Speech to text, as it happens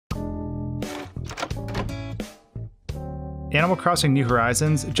Animal Crossing New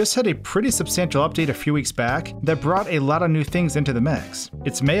Horizons just had a pretty substantial update a few weeks back that brought a lot of new things into the mix.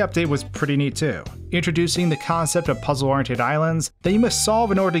 Its May update was pretty neat too, introducing the concept of puzzle-oriented islands that you must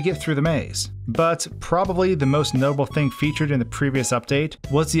solve in order to get through the maze. But probably the most notable thing featured in the previous update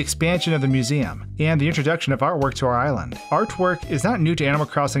was the expansion of the museum and the introduction of artwork to our island. Artwork is not new to Animal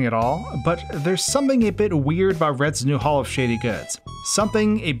Crossing at all, but there's something a bit weird about Red's new Hall of Shady Goods.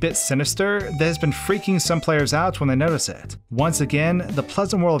 Something a bit sinister that has been freaking some players out when they notice it. Once again, the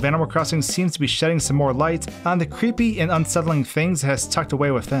pleasant world of Animal Crossing seems to be shedding some more light on the creepy and unsettling things it has tucked away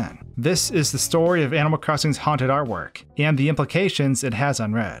within. This is the story of Animal Crossing's haunted artwork, and the implications it has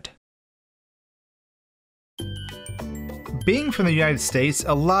on Red. Being from the United States,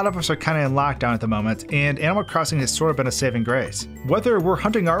 a lot of us are kinda in lockdown at the moment, and Animal Crossing has sort of been a saving grace. Whether we're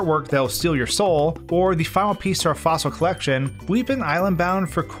hunting artwork that'll steal your soul, or the final piece to our fossil collection, we've been island bound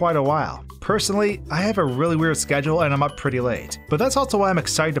for quite a while. Personally, I have a really weird schedule and I'm up pretty late. But that's also why I'm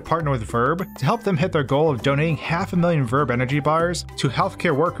excited to partner with Verb to help them hit their goal of donating 500,000 Verb energy bars to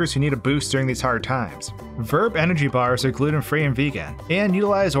healthcare workers who need a boost during these hard times. Verb energy bars are gluten-free and vegan, and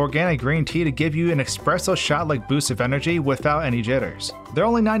utilize organic green tea to give you an espresso shot-like boost of energy without any jitters. They're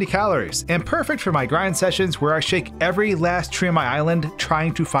only 90 calories, and perfect for my grind sessions where I shake every last tree on my island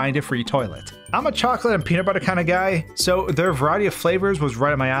trying to find a free toilet. I'm a chocolate and peanut butter kind of guy, so their variety of flavors was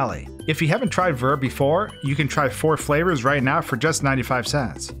right up my alley. If you haven't tried Verb before, you can try 4 flavors right now for just 95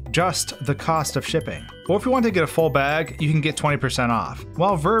 cents. Just the cost of shipping. Or if you want to get a full bag, you can get 20% off.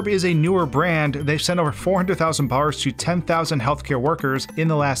 While Verb is a newer brand, they've sent over 400,000 bars to 10,000 healthcare workers in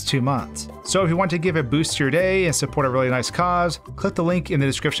the last 2 months. So if you want to give a boost to your day and support a really nice cause, click the link in the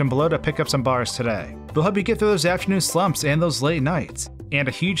description below to pick up some bars today. They'll help you get through those afternoon slumps and those late nights. And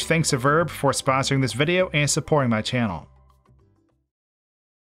a huge thanks to Verb for sponsoring this video and supporting my channel.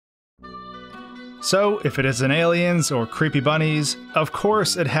 So, if it isn't aliens or creepy bunnies, of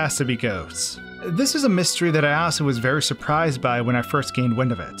course it has to be ghosts. This is a mystery that I honestly was very surprised by when I first gained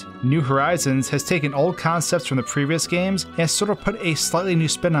wind of it. New Horizons has taken old concepts from the previous games and sort of put a slightly new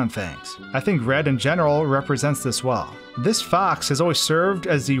spin on things. I think Red in general represents this well. This fox has always served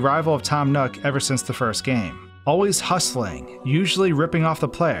as the rival of Tom Nook ever since the first game. Always hustling, usually ripping off the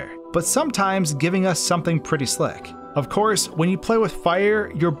player, but sometimes giving us something pretty slick. Of course, when you play with fire,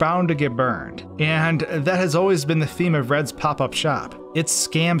 you're bound to get burned, and that has always been the theme of Red's pop-up shop. It's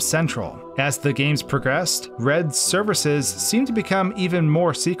scam central. As the games progressed, Red's services seemed to become even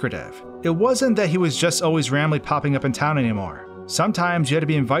more secretive. It wasn't that he was just always randomly popping up in town anymore. Sometimes you had to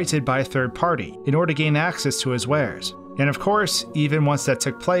be invited by a third party in order to gain access to his wares. And of course, even once that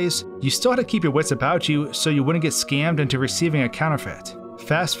took place, you still had to keep your wits about you so you wouldn't get scammed into receiving a counterfeit.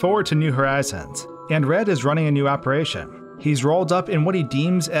 Fast forward to New Horizons, and Red is running a new operation. He's rolled up in what he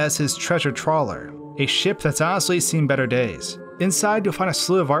deems as his Treasure Trawler, a ship that's honestly seen better days. Inside, you'll find a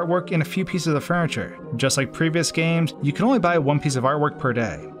slew of artwork and a few pieces of furniture. Just like previous games, you can only buy 1 piece of artwork per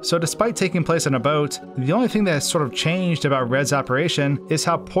day. So despite taking place on a boat, the only thing that has sort of changed about Red's operation is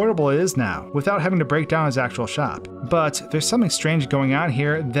how portable it is now, without having to break down his actual shop. But there's something strange going on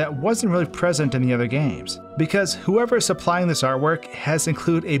here that wasn't really present in the other games, because whoever is supplying this artwork has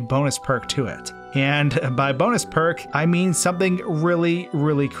included a bonus perk to it. And by bonus perk, I mean something really,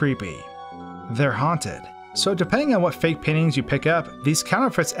 really creepy. They're haunted. So depending on what fake paintings you pick up, these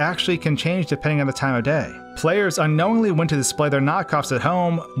counterfeits actually can change depending on the time of day. Players unknowingly went to display their knockoffs at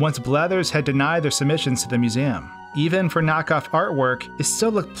home once Blathers had denied their submissions to the museum. Even for knockoff artwork, it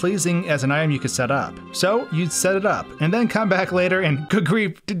still looked pleasing as an item you could set up. So you'd set it up, and then come back later and good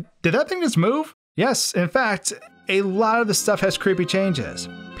grief, did that thing just move? Yes, in fact, a lot of the stuff has creepy changes.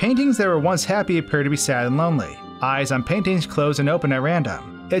 Paintings that were once happy appear to be sad and lonely. Eyes on paintings close and open at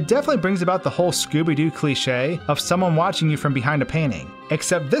random. It definitely brings about the whole Scooby-Doo cliche of someone watching you from behind a painting.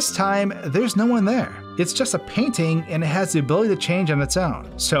 Except this time, there's no one there. It's just a painting and it has the ability to change on its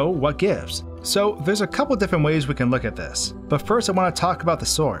own. So what gives? So there's a couple different ways we can look at this. But first I want to talk about the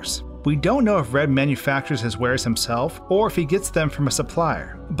source. We don't know if Red manufactures his wares himself or if he gets them from a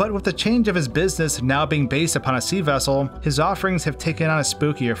supplier. But with the change of his business now being based upon a sea vessel, his offerings have taken on a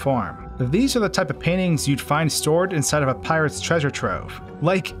spookier form. These are the type of paintings you'd find stored inside of a pirate's treasure trove.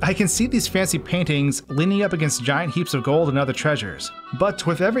 Like, I can see these fancy paintings leaning up against giant heaps of gold and other treasures. But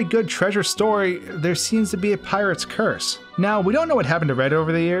with every good treasure story, there seems to be a pirate's curse. Now, we don't know what happened to Red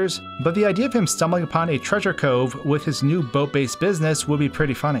over the years, but the idea of him stumbling upon a treasure cove with his new boat-based business would be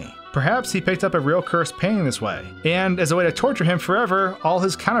pretty funny. Perhaps he picked up a real cursed painting this way, and as a way to torture him forever, all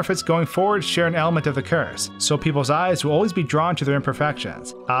his counterfeits going forward share an element of the curse, so people's eyes will always be drawn to their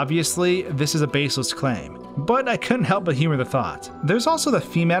imperfections. Obviously, this is a baseless claim, but I couldn't help but humor the thought. There's also the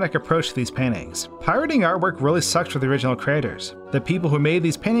thematic approach to these paintings. Pirating artwork really sucks for the original creators. The people who made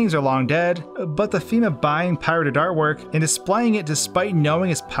these paintings are long dead, but the theme of buying pirated artwork and displaying it despite knowing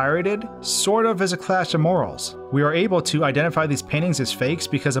it's pirated sort of is a clash of morals. We are able to identify these paintings as fakes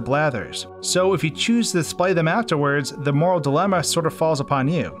because of blathers. So if you choose to display them afterwards, the moral dilemma sort of falls upon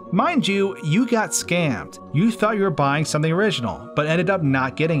you. Mind you, you got scammed. You thought you were buying something original, but ended up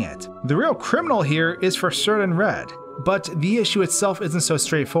not getting it. The real criminal here is for certain red, but the issue itself isn't so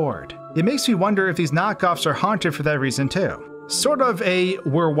straightforward. It makes me wonder if these knockoffs are haunted for that reason too. Sort of a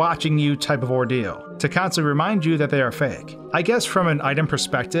we're watching you type of ordeal, to constantly remind you that they are fake. I guess from an item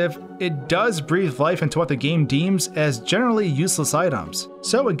perspective, it does breathe life into what the game deems as generally useless items,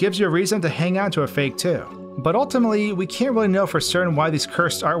 so it gives you a reason to hang on to a fake too. But ultimately, we can't really know for certain why these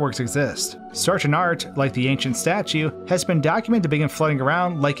cursed artworks exist. Certain art, like the ancient statue, has been documented to begin floating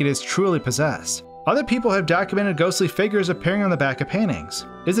around like it is truly possessed. Other people have documented ghostly figures appearing on the back of paintings.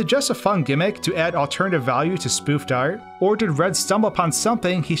 Is it just a fun gimmick to add alternative value to spoofed art? Or did Red stumble upon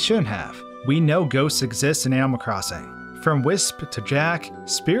something he shouldn't have? We know ghosts exist in Animal Crossing. From Wisp to Jack,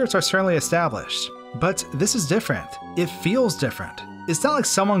 spirits are certainly established. But this is different. It feels different. It's not like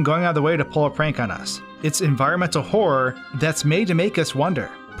someone going out of the way to pull a prank on us. It's environmental horror that's made to make us wonder.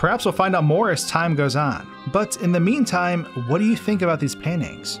 Perhaps we'll find out more as time goes on. But in the meantime, what do you think about these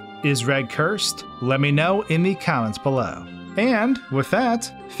paintings? Is Red cursed? Let me know in the comments below. And with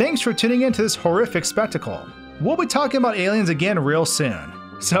that, thanks for tuning in to this horrific spectacle. We'll be talking about aliens again real soon.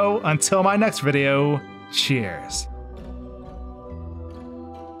 So until my next video, cheers.